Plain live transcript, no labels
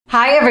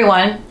Hi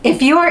everyone.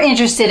 If you are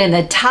interested in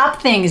the top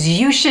things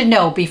you should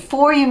know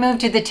before you move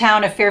to the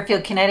town of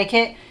Fairfield,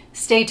 Connecticut,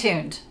 stay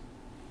tuned.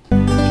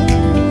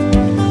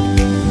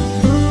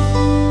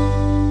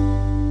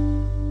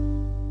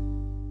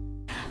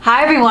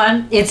 Hi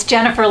everyone, it's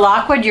Jennifer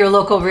Lockwood, your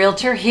local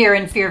realtor here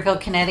in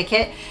Fairfield,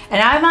 Connecticut, and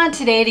I'm on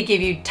today to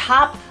give you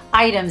top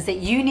items that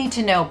you need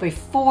to know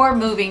before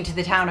moving to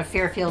the town of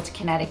Fairfield,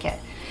 Connecticut.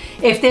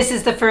 If this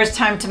is the first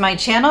time to my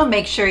channel,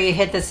 make sure you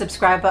hit the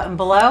subscribe button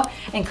below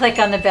and click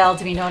on the bell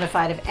to be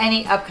notified of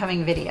any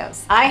upcoming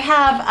videos. I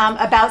have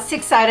about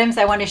 6 items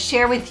I want to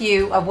share with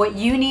you of what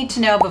you need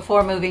to know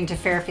before moving to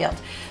Fairfield.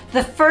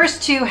 The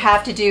first 2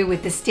 have to do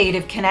with the state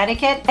of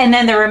Connecticut, and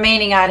then the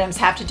remaining items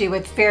have to do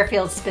with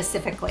Fairfield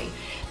specifically.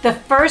 The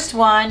first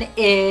one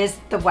is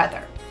the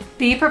weather.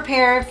 Be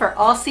prepared for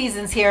all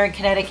seasons here in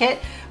Connecticut.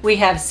 We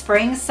have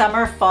spring,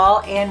 summer,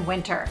 fall, and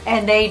winter,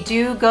 and they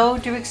do go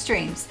to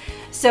extremes.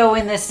 So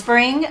in the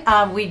spring,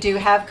 we do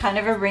have kind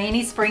of a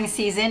rainy spring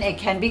season. It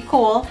can be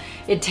cool.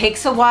 It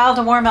takes a while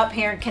to warm up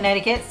here in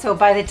Connecticut. So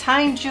by the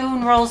time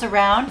June rolls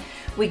around,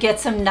 we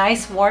get some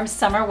nice warm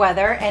summer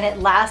weather, and it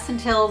lasts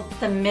until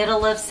the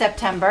middle of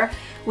September.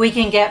 We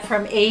can get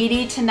from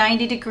 80 to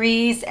 90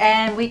 degrees,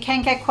 and we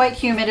can get quite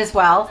humid as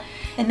well.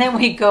 And then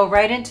we go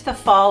right into the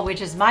fall,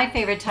 which is my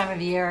favorite time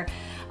of year.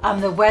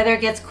 The weather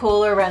gets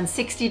cooler, around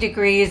 60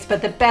 degrees,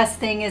 but the best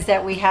thing is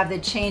that we have the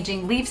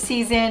changing leaf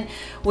season,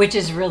 which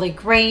is really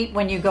great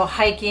when you go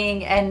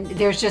hiking, and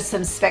there's just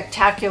some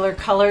spectacular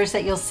colors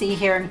that you'll see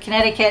here in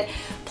Connecticut.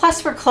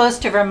 Plus we're close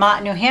to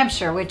Vermont, New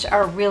Hampshire, which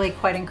are really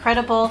quite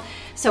incredible.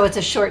 So it's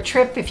a short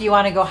trip if you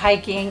want to go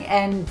hiking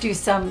and do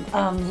some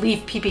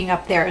leaf peeping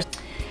up there.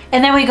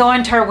 And then we go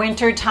into our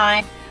winter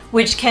time,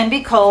 which can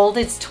be cold.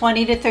 It's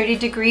 20 to 30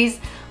 degrees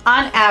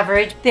on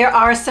average. There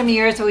are some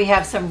years where we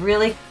have some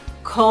really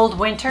cold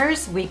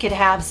winters. We could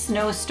have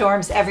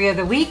snowstorms every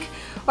other week,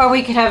 or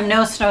we could have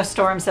no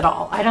snowstorms at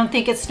all. I don't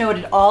think it snowed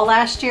at all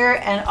last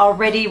year, and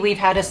already we've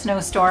had a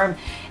snowstorm,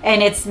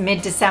 and it's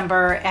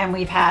mid-December and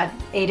we've had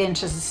 8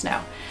 inches of snow.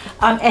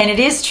 And it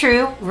is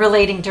true,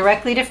 relating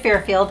directly to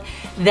Fairfield,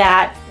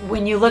 that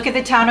when you look at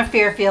the town of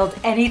Fairfield,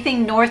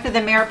 anything north of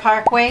the Merritt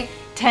Parkway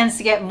tends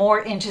to get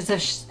more inches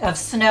of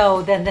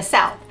snow than the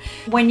south.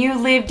 When you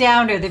live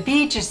down near the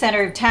beach or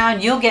center of town,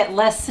 you'll get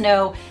less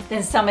snow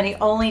than somebody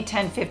only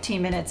 10-15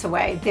 minutes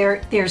away.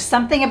 There's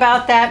something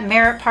about that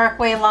Merritt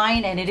Parkway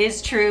line, and it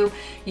is true.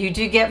 You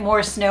do get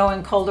more snow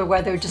and colder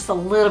weather just a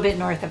little bit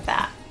north of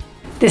that.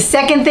 The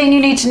second thing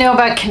you need to know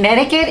about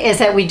Connecticut is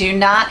that we do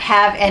not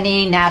have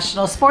any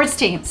national sports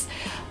teams,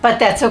 but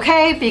that's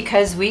okay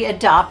because we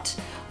adopt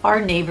our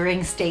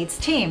neighboring states'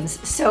 teams.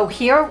 So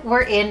here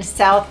we're in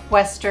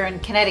southwestern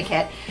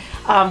Connecticut.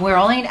 We're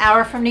only an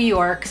hour from New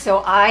York, so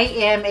I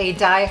am a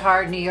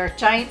die-hard New York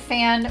Giant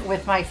fan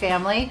with my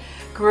family.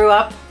 Grew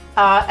up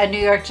a New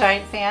York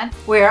Giant fan.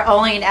 We're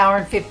only an hour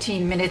and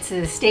 15 minutes to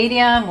the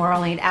stadium. We're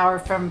only an hour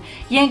from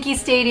Yankee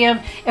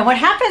Stadium. And what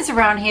happens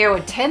around here,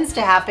 what tends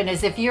to happen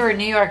is if you're a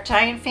New York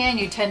Giant fan,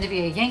 you tend to be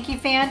a Yankee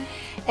fan.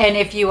 And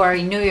if you are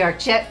a New York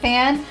Jet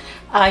fan,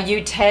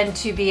 you tend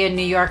to be a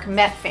New York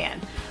Met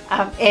fan.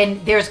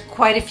 And there's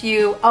quite a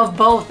few of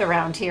both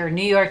around here,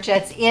 New York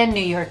Jets and New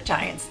York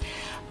Giants.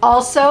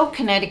 Also,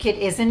 Connecticut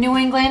is in New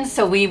England,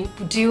 so we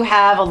do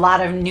have a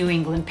lot of New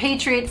England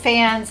Patriot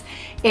fans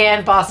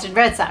and Boston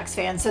Red Sox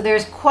fans. So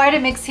there's quite a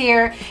mix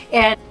here,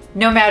 and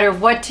no matter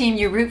what team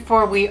you root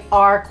for, we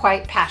are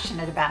quite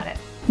passionate about it.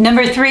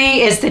 Number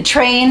 3 is the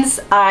trains.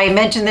 I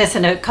mentioned this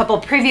in a couple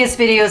previous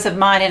videos of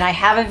mine, and I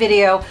have a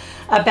video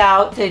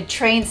about the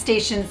train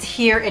stations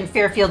here in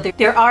Fairfield.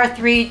 There are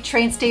 3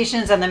 train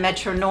stations on the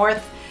Metro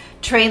North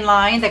train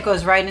line that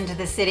goes right into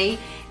the city,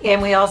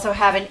 and we also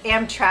have an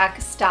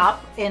Amtrak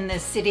stop in the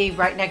city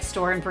right next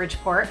door in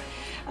Bridgeport.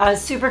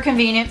 Super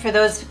convenient for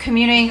those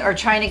commuting or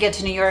trying to get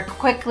to New York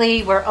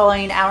quickly. We're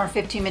only an hour and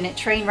 15-minute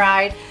train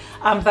ride.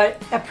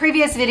 But a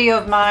previous video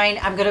of mine,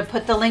 I'm going to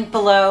put the link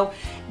below,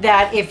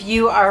 that if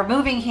you are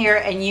moving here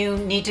and you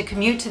need to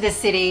commute to the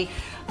city,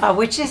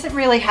 which isn't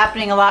really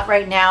happening a lot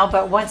right now,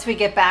 but once we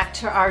get back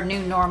to our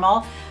new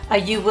normal,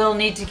 you will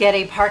need to get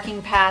a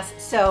parking pass.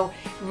 So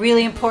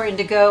really important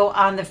to go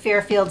on the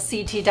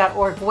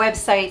fairfieldct.org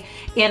website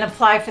and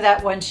apply for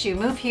that once you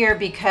move here,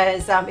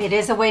 because it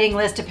is a waiting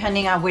list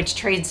depending on which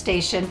train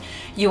station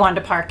you want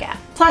to park at.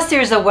 Plus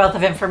there's a wealth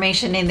of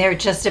information in there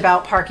just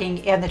about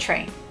parking and the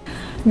train.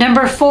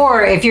 Number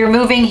 4, if you're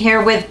moving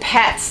here with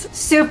pets,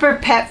 super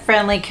pet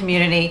friendly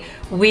community.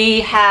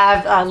 We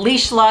have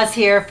leash laws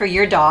here for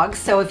your dogs.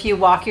 So if you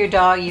walk your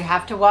dog, you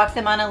have to walk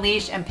them on a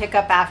leash and pick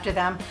up after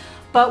them.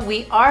 But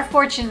we are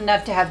fortunate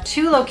enough to have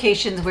 2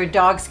 locations where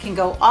dogs can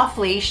go off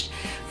leash.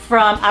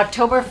 From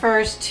October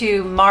 1st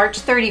to March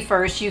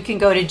 31st, you can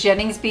go to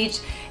Jennings Beach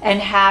and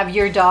have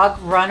your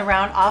dog run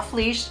around off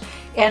leash.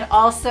 And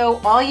also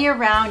all year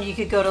round, you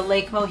could go to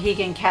Lake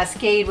Mohegan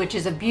Cascade, which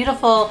is a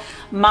beautiful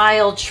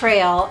mile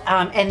trail,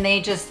 and they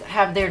just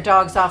have their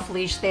dogs off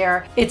leash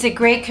there. It's a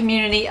great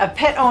community of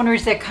pet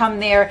owners that come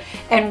there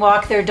and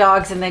walk their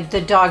dogs, and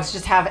the dogs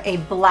just have a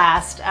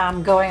blast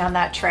going on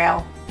that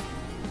trail.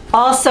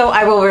 Also,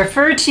 I will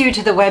refer to you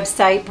to the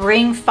website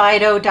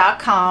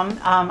bringfido.com.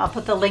 I'll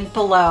put the link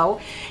below.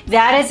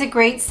 That is a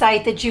great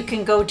site that you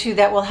can go to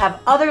that will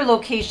have other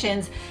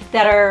locations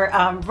that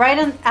are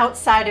right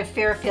outside of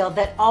Fairfield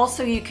that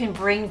also you can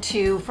bring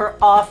to for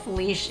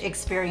off-leash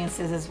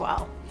experiences as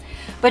well.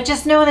 But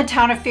just know in the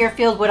town of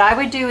Fairfield, what I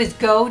would do is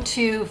go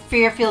to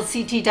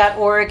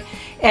fairfieldct.org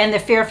and the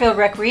Fairfield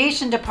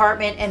Recreation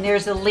Department, and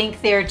there's a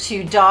link there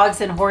to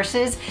dogs and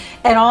horses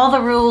and all the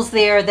rules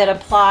there that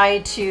apply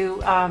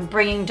to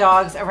bringing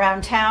dogs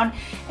around town,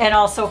 and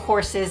also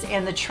horses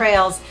and the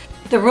trails.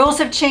 The rules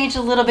have changed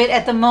a little bit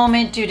at the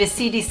moment due to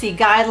CDC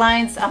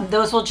guidelines.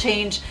 Those will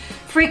change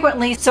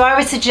frequently, so I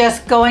would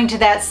suggest going to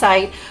that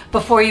site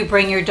before you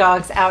bring your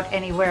dogs out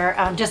anywhere,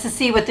 just to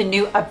see what the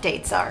new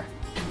updates are.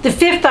 The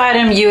fifth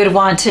item you would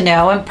want to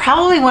know, and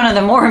probably one of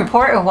the more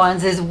important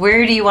ones, is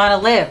where do you want to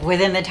live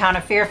within the town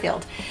of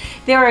Fairfield?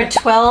 There are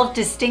 12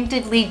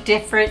 distinctively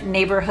different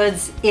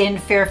neighborhoods in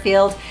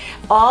Fairfield.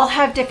 All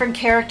have different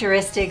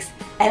characteristics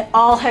and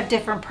all have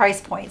different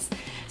price points.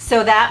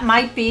 So that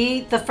might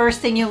be the first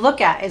thing you look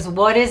at, is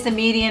what is the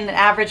median and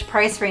average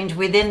price range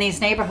within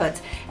these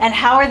neighborhoods, and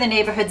how are the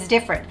neighborhoods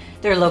different?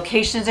 Their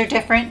locations are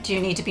different. Do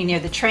you need to be near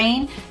the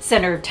train,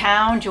 center of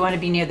town? Do you want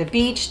to be near the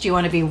beach? Do you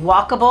want to be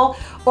walkable,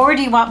 or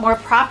do you want more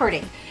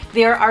property?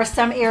 There are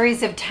some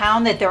areas of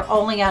town that they're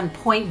only on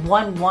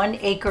 0.11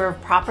 acre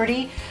of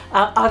property.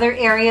 Other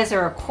areas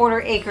are a quarter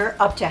acre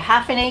up to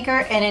half an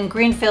acre, and in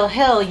Greenfield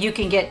Hill you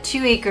can get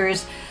 2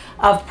 acres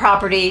of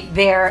property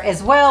there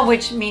as well,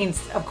 which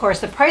means, of course,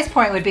 the price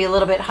point would be a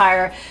little bit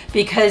higher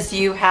because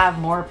you have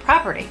more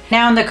property.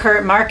 Now in the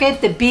current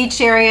market, the beach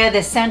area,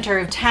 the center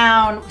of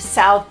town,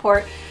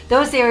 Southport,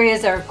 those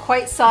areas are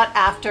quite sought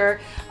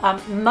after.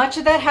 Much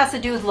of that has to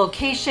do with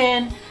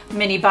location.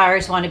 Many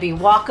buyers want to be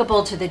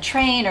walkable to the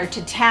train or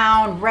to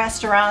town,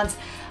 restaurants,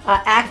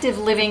 active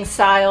living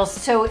styles.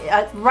 So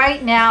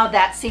right now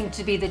that seems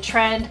to be the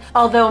trend,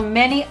 although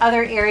many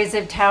other areas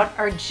of town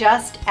are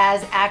just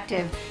as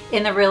active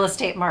in the real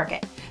estate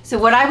market. So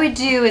what I would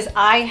do is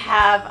I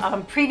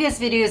have previous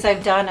videos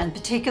I've done on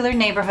particular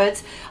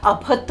neighborhoods. I'll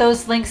put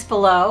those links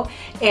below,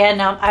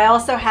 and I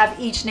also have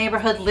each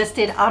neighborhood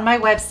listed on my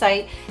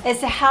website as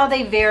to how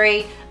they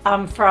vary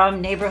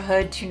from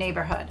neighborhood to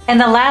neighborhood. And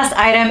the last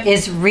item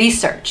is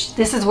research.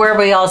 This is where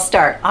we all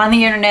start, on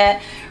the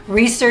internet,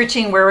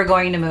 researching where we're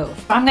going to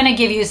move. I'm going to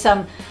give you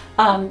some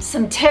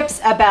tips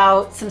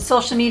about some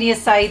social media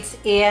sites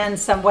and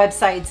some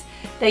websites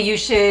that you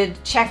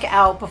should check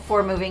out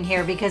before moving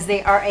here, because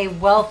they are a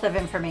wealth of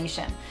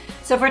information.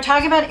 So if we're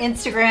talking about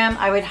Instagram,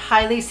 I would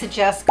highly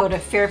suggest go to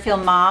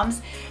Fairfield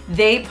Moms.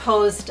 They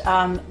post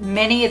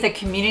many of the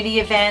community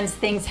events,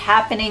 things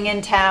happening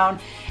in town,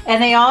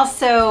 and they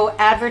also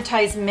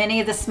advertise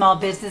many of the small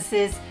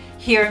businesses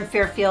here in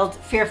Fairfield.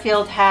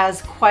 Fairfield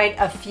has quite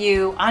a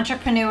few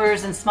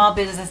entrepreneurs and small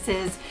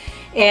businesses,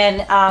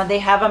 and they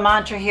have a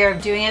mantra here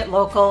of doing it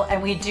local,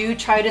 and we do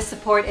try to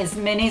support as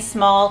many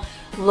small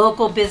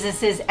local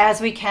businesses as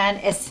we can,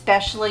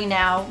 especially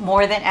now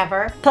more than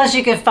ever. Plus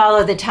you can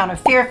follow the town of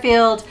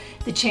Fairfield,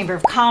 the Chamber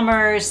of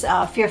Commerce,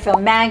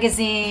 Fairfield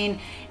Magazine,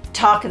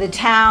 Talk of the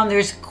Town.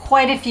 There's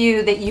quite a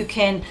few that you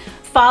can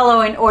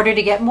follow in order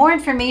to get more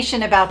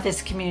information about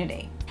this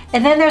community.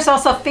 And then there's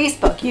also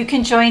Facebook. You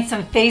can join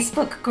some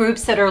Facebook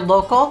groups that are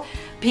local.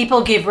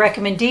 People give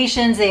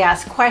recommendations, they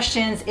ask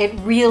questions. It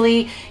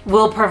really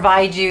will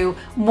provide you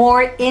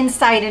more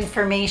inside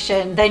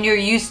information than you're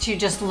used to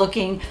just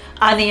looking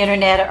on the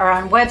internet or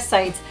on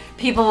websites.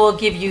 People will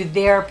give you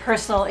their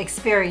personal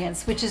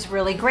experience, which is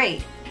really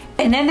great.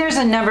 And then there's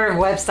a number of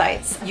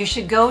websites. You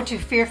should go to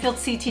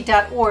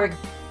fairfieldct.org.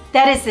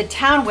 That is the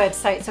town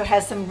website, so it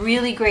has some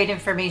really great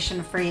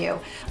information for you.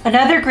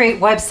 Another great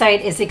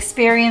website is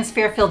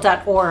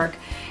experiencefairfield.org.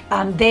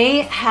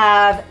 They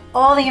have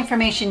all the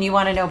information you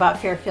want to know about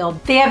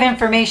Fairfield. They have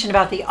information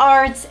about the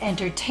arts,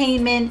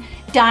 entertainment,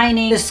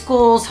 dining, the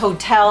schools,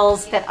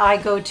 hotels that I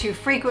go to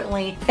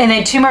frequently. And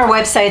then 2 more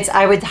websites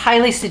I would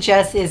highly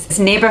suggest is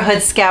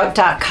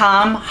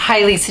neighborhoodscout.com.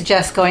 Highly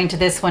suggest going to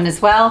this one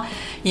as well.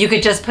 You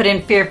could just put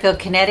in Fairfield,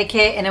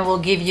 Connecticut, and it will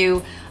give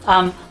you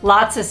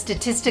lots of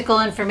statistical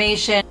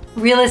information,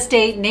 real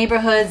estate,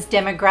 neighborhoods,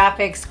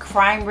 demographics,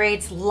 crime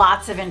rates,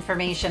 lots of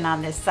information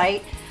on this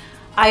site.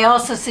 I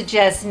also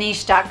suggest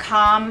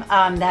niche.com.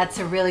 That's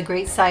a really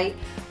great site,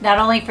 not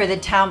only for the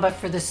town, but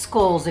for the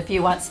schools. If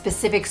you want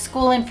specific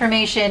school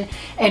information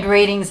and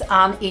ratings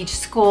on each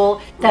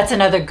school, that's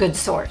another good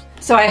source.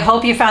 So I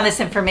hope you found this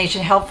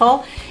information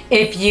helpful.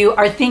 If you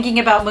are thinking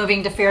about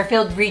moving to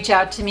Fairfield, reach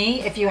out to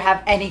me. If you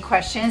have any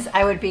questions,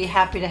 I would be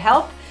happy to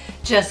help.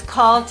 Just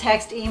call,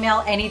 text,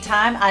 email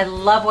anytime. I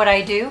love what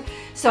I do,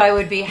 so I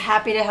would be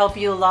happy to help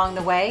you along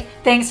the way.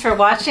 Thanks for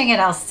watching, and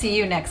I'll see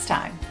you next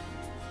time.